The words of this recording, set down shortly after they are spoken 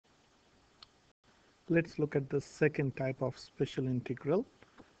let's look at the second type of special integral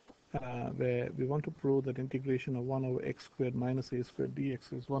where we want to prove that integration of 1 over x squared minus a squared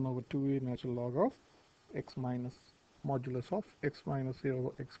dx is 1 over 2a natural log of x minus modulus of x minus a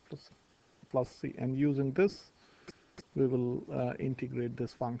over x plus c, and using this we will integrate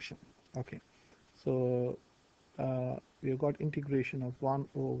this function. Okay, so we have got integration of 1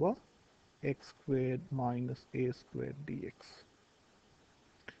 over x squared minus a squared dx.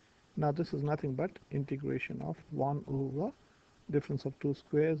 Now this is nothing but integration of 1 over difference of two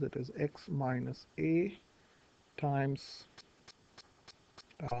squares, that is x minus a times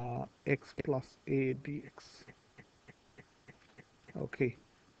x plus a dx. Okay,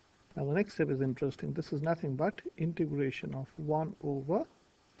 now the next step is interesting. This is nothing but integration of 1 over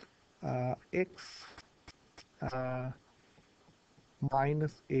x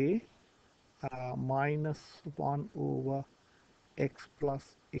minus a minus 1 over x plus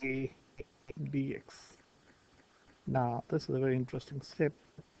a dx. Now this is a very interesting step.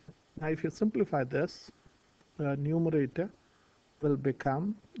 Now if you simplify this, the numerator will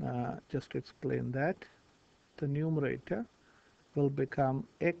become, just to explain that, the numerator will become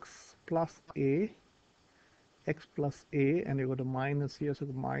x plus a, and you got a minus here, so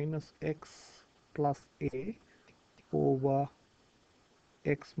minus x plus a over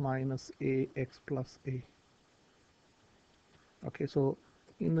x minus a, x plus a. Okay, so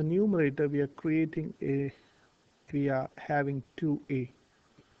in the numerator we are having 2a.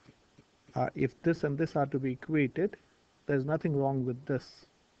 If this and this are to be equated, there's nothing wrong with this.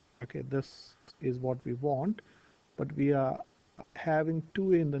 Okay, this is what we want, but we are having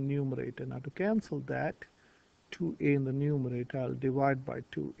 2a in the numerator. Now to cancel that 2a in the numerator, I'll divide by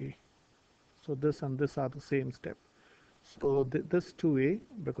 2a. So this and this are the same step. So this 2a,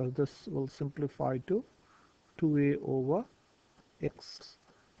 because this will simplify to 2a over x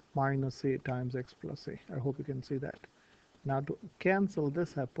minus a times x plus a. I hope you can see that. Now to cancel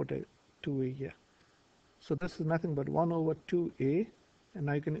this, I put a 2a here. So this is nothing but 1 over 2a, and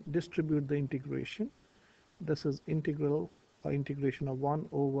now you can distribute the integration. This is integration of 1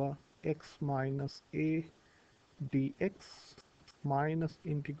 over x minus a dx minus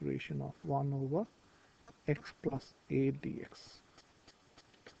integration of 1 over x plus a dx.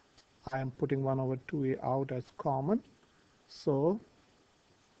 I am putting 1 over 2a out as common. So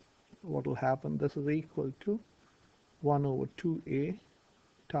what will happen? This is equal to 1 over 2a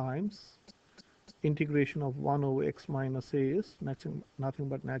times integration of 1 over x minus a is nothing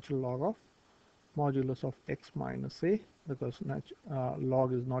but natural log of modulus of x minus a, because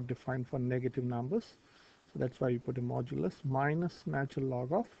log is not defined for negative numbers, so that's why you put a modulus, minus natural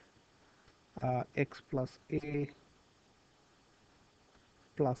log of x plus a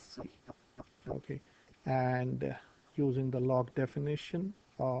plus c. Okay, and using the log definition,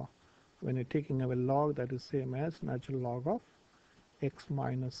 when you're taking away log, that is same as natural log of x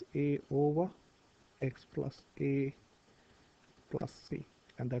minus a over x plus a plus c,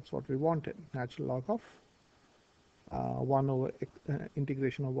 and that's what we wanted. Natural log of 1 over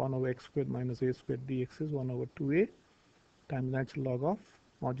integration of 1 over x squared minus a squared dx is 1 over 2a times natural log of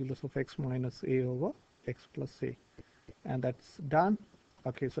modulus of x minus a over x plus a, and that's done.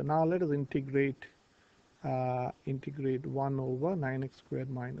 Okay, so now let us integrate 1 over 9x squared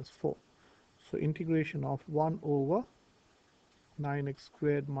minus 4. So integration of 1 over 9x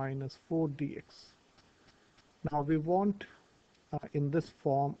squared minus 4 dx. Now we want in this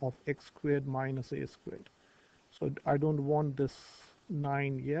form of x squared minus a squared. So I don't want this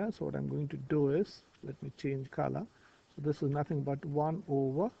 9 here, so what I'm going to do is, let me change color. So this is nothing but 1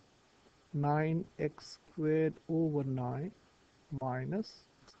 over 9x squared over 9 minus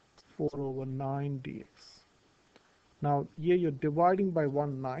 4 over 9 dx. Now here you're dividing by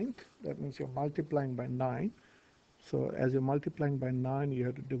 1/9, that means you're multiplying by 9. So as you're multiplying by 9, you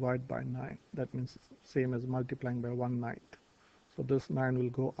have to divide by 9. That means same as multiplying by 1/9. So this 9 will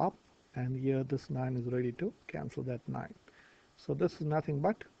go up, and here this 9 is ready to cancel that 9. So this is nothing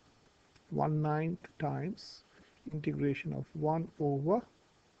but 1/9 times integration of 1 over,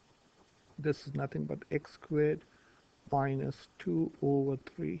 this is nothing but x squared minus 2 over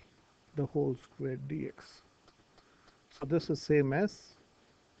 3 the whole squared dx. So this is same as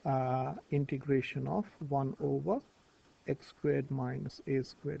integration of 1 over x squared minus a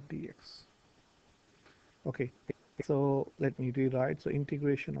squared dx. Okay, so let me rewrite. So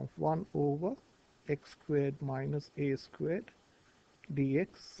integration of 1 over x squared minus a squared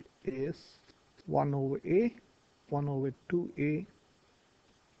dx is 1 over a, 1 over 2a,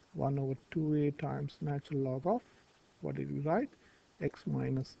 1 over 2a times natural log of, what did we write, x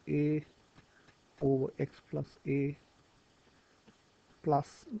minus a over x plus a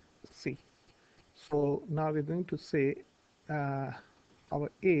plus c. So now we're going to say our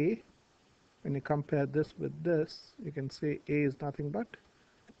a, when you compare this with this, you can say a is nothing but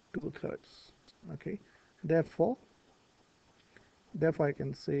 2/3. Okay, therefore I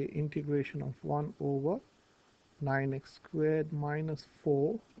can say integration of 1 over 9x squared minus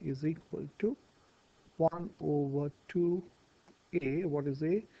 4 is equal to 1 over 2a. What is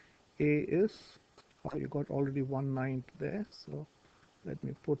a? A is, oh, you got already 1/9 there, so let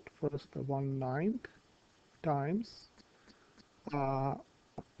me put first the 1/9 times,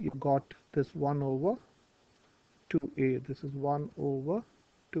 you got this 1 over 2a. This is 1 over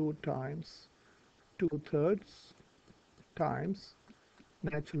 2 times 2/3 times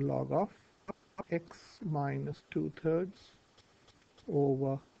natural log of x minus 2/3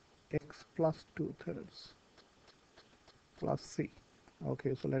 over x plus 2/3 plus c.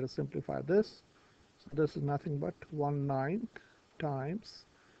 Okay, so let us simplify this. So this is nothing but 1/9 times,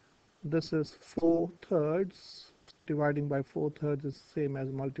 this is 4/3, dividing by 4/3 is same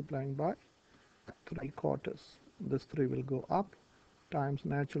as multiplying by 3/4. This 3 will go up, times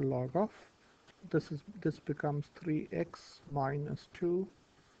natural log of, this becomes 3x minus 2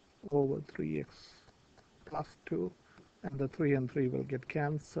 over 3x plus 2, and the 3 and 3 will get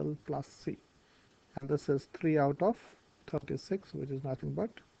cancelled, plus c. And this is 3 out of 36, which is nothing but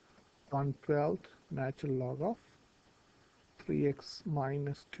 1/12 natural log of 3x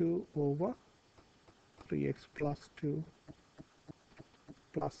minus 2 over 3x plus 2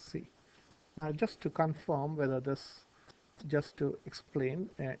 plus c. Now just to confirm whether this, just to explain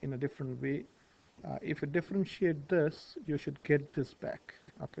in a different way, if you differentiate this, you should get this back.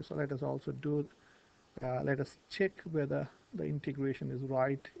 Okay, so let us also do, let us check whether the integration is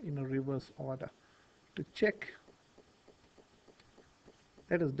right in a reverse order. To check,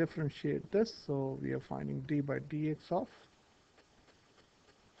 let us differentiate this. So we are finding d by dx of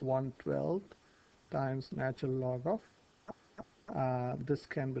 1/12 times natural log of, this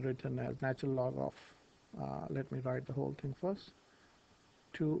can be written as natural log of, let me write the whole thing first,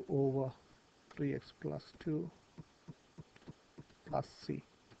 2 over 3x plus 2 plus c.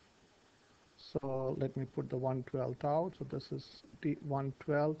 So let me put the 1/12 out. So this is d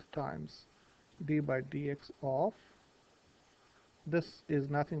 1/12 times d by dx of, this is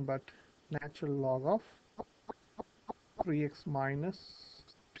nothing but natural log of 3x minus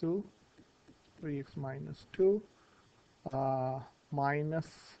 2 minus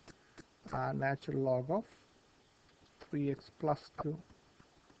natural log of 3x plus 2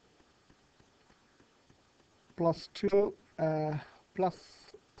 plus 2 plus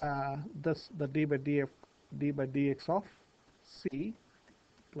this, the d by dx of c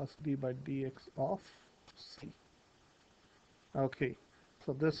plus d by dx of c. Okay,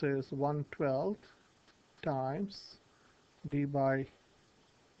 so this is 1/12 times d by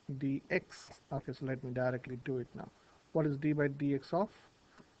dx. Okay, so let me directly do it now. What is d by dx of?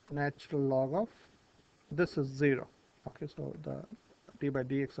 Natural log of, this is 0. Okay, so the d by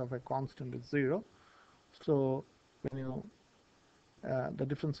dx of a constant is 0. So when you, the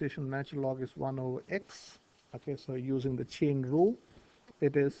differentiation natural log is 1 over x. Okay, so using the chain rule,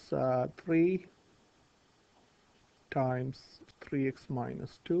 it is 3 times 3x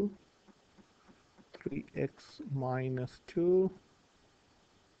minus 2, 3x minus 2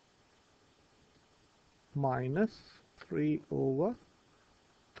 minus 3 over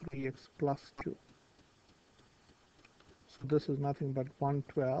 3x plus 2. So this is nothing but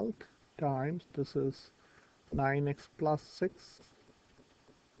 1/12 times, this is 9x plus 6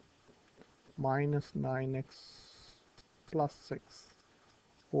 minus 9x plus 6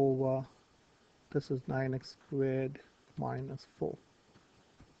 over, this is 9x squared minus 4.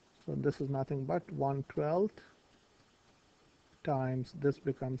 So this is nothing but 1/12 times, this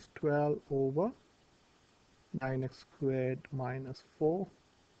becomes 12 over 9x squared minus 4,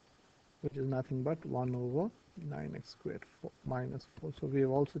 which is nothing but 1 over 9x squared minus 4. So we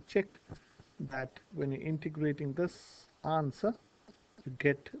have also checked that when you're integrating this answer, you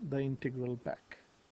get the integral back.